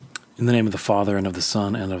In the name of the Father, and of the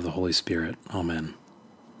Son, and of the Holy Spirit. Amen.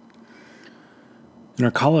 In our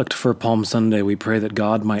collect for Palm Sunday, we pray that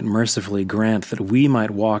God might mercifully grant that we might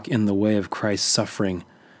walk in the way of Christ's suffering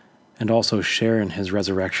and also share in his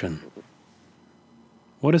resurrection.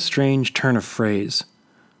 What a strange turn of phrase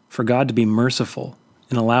for God to be merciful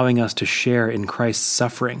in allowing us to share in Christ's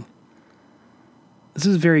suffering. This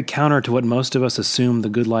is very counter to what most of us assume the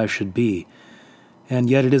good life should be, and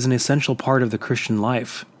yet it is an essential part of the Christian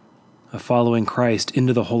life, of following Christ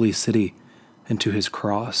into the holy city and to his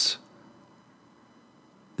cross.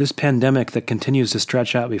 This pandemic that continues to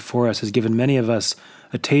stretch out before us has given many of us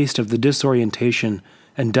a taste of the disorientation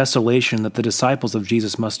and desolation that the disciples of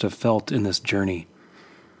Jesus must have felt in this journey.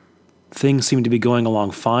 Things seem to be going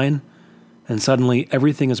along fine, and suddenly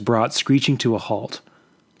everything is brought screeching to a halt.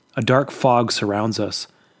 A dark fog surrounds us,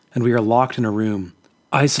 and we are locked in a room,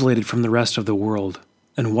 isolated from the rest of the world,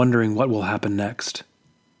 and wondering what will happen next.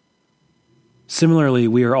 Similarly,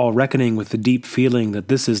 we are all reckoning with the deep feeling that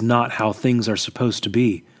this is not how things are supposed to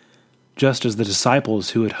be, just as the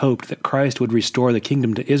disciples who had hoped that Christ would restore the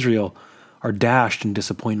kingdom to Israel are dashed in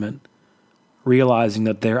disappointment, realizing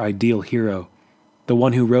that their ideal hero, the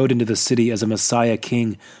one who rode into the city as a Messiah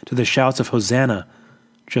king to the shouts of Hosanna,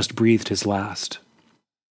 just breathed his last.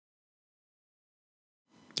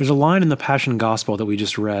 There's a line in the Passion Gospel that we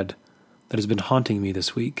just read that has been haunting me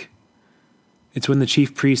this week. It's when the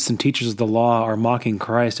chief priests and teachers of the law are mocking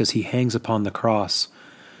Christ as he hangs upon the cross.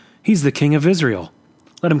 He's the King of Israel.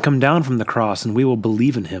 Let him come down from the cross and we will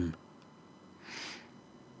believe in him.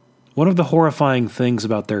 One of the horrifying things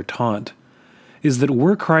about their taunt is that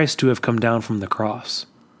were Christ to have come down from the cross,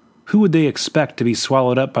 who would they expect to be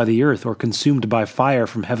swallowed up by the earth or consumed by fire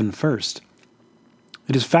from heaven first?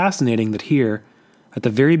 It is fascinating that here, at the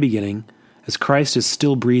very beginning, as Christ is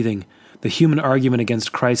still breathing, the human argument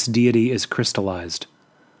against Christ's deity is crystallized.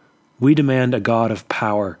 We demand a God of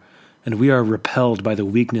power, and we are repelled by the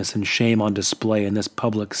weakness and shame on display in this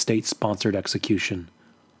public state-sponsored execution.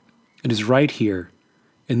 It is right here,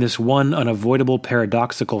 in this one unavoidable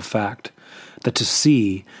paradoxical fact, that to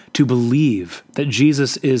see, to believe that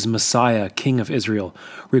Jesus is Messiah, King of Israel,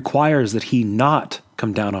 requires that he not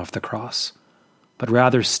come down off the cross, but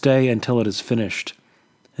rather stay until it is finished,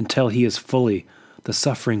 until he is fully the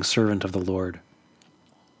suffering servant of the Lord.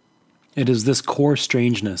 It is this core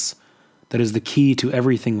strangeness that is the key to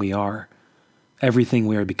everything we are, everything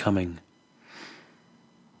we are becoming.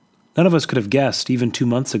 None of us could have guessed, even 2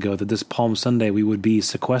 months ago, that this Palm Sunday we would be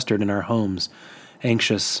sequestered in our homes,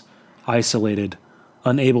 anxious, isolated,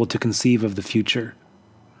 unable to conceive of the future.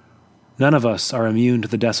 None of us are immune to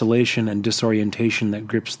the desolation and disorientation that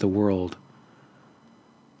grips the world.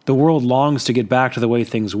 The world longs to get back to the way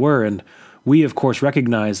things were, and we, of course,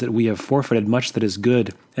 recognize that we have forfeited much that is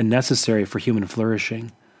good and necessary for human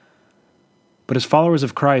flourishing. But as followers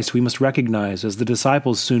of Christ, we must recognize, as the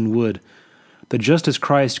disciples soon would, that just as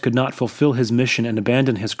Christ could not fulfill his mission and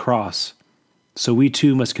abandon his cross, so we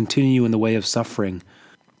too must continue in the way of suffering,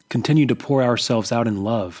 continue to pour ourselves out in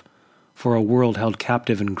love for a world held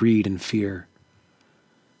captive in greed and fear.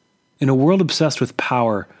 In a world obsessed with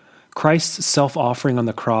power, Christ's self-offering on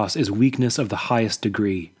the cross is weakness of the highest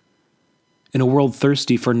degree. In a world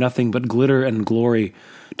thirsty for nothing but glitter and glory,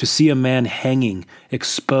 to see a man hanging,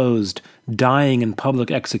 exposed, dying in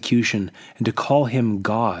public execution, and to call him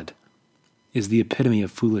God, is the epitome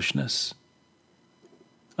of foolishness.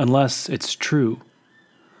 Unless it's true,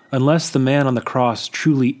 unless the man on the cross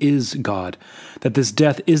truly is God, that this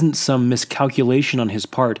death isn't some miscalculation on his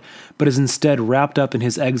part, but is instead wrapped up in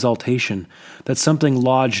his exaltation, that something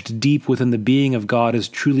lodged deep within the being of God is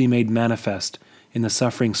truly made manifest in the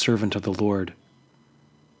suffering servant of the Lord.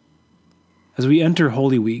 As we enter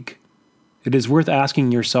Holy Week, it is worth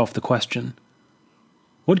asking yourself the question,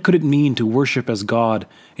 what could it mean to worship as God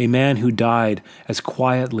a man who died as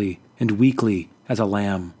quietly and weakly as a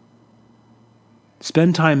lamb?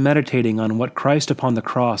 Spend time meditating on what Christ upon the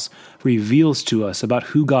cross reveals to us about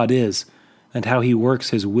who God is and how he works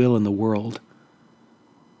his will in the world.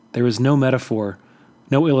 There is no metaphor,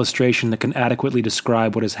 no illustration that can adequately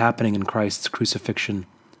describe what is happening in Christ's crucifixion.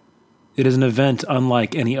 It is an event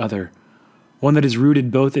unlike any other, one that is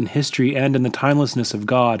rooted both in history and in the timelessness of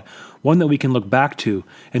God, one that we can look back to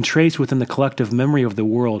and trace within the collective memory of the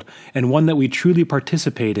world, and one that we truly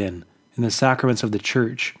participate in the sacraments of the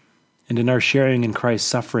Church, and in our sharing in Christ's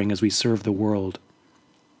suffering as we serve the world.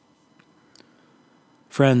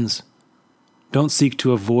 Friends, don't seek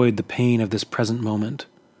to avoid the pain of this present moment.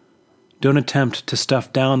 Don't attempt to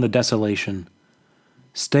stuff down the desolation.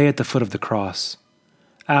 Stay at the foot of the cross.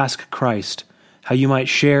 Ask Christ how you might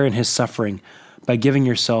share in his suffering by giving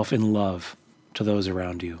yourself in love to those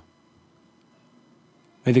around you.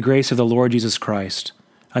 May the grace of the Lord Jesus Christ,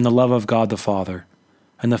 and the love of God the Father,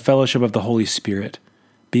 and the fellowship of the Holy Spirit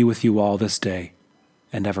be with you all this day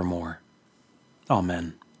and evermore.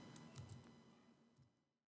 Amen.